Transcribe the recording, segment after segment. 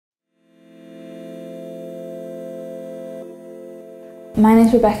My name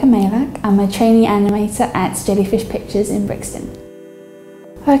is Meilak. I'm a trainee animator at Jellyfish Pictures in Brixton.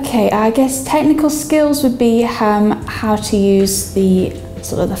 Okay, I guess technical skills would be how to use the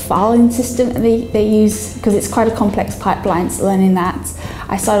filing system that they use, because it's quite a complex pipeline, so learning that.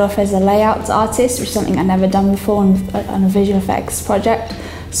 I started off as a layout artist, which is something I'd never done before on a visual effects project.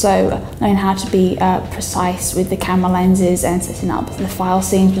 So learning how to be precise with the camera lenses and setting up the file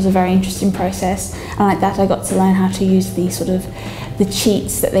scenes was a very interesting process. And like that, I got to learn how to use the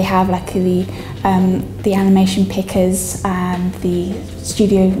cheats that they have, like the animation pickers and the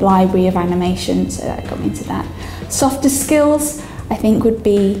studio library of animation. So that got me into that. Softer skills, I think, would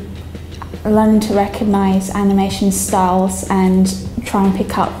be learning to recognize animation styles and try and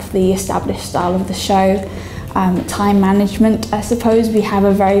pick up the established style of the show. Time management, I suppose. We have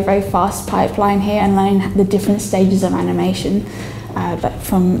a very, very fast pipeline here, and learning the different stages of animation, but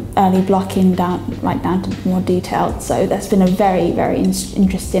from early blocking right down to more detailed. So that's been a very, very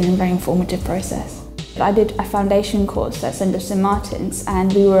interesting and very informative process. I did a foundation course at St Martin's,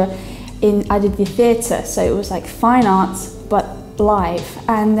 and I did the theatre, so it was like fine arts but live.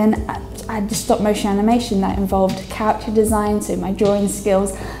 And then I did stop motion animation that involved character design, so my drawing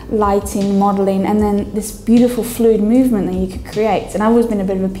skills, lighting, modelling, and then this beautiful fluid movement that you could create. And I've always been a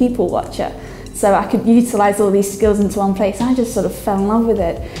bit of a people watcher, so I could utilise all these skills into one place, and I just sort of fell in love with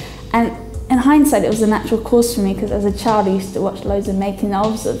it. And in hindsight, it was a natural course for me, because as a child I used to watch loads of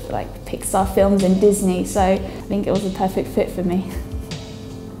making-ofs of like Pixar films and Disney, so I think it was a perfect fit for me.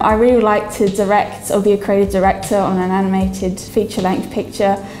 I really like to direct or be a creative director on an animated feature-length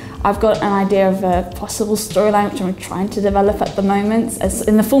picture. I've got an idea of a possible storyline which I'm trying to develop at the moment, as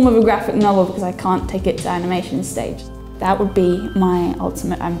in the form of a graphic novel, because I can't take it to animation stage. That would be my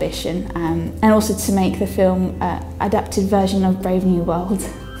ultimate ambition, and also to make the film adapted version of Brave New World.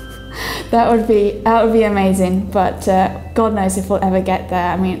 That would be amazing, but God knows if we'll ever get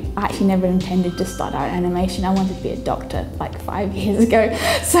there. I mean, I actually never intended to start out animation. I wanted to be a doctor like 5 years ago,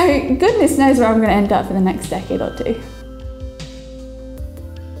 so goodness knows where I'm going to end up in the next decade or two.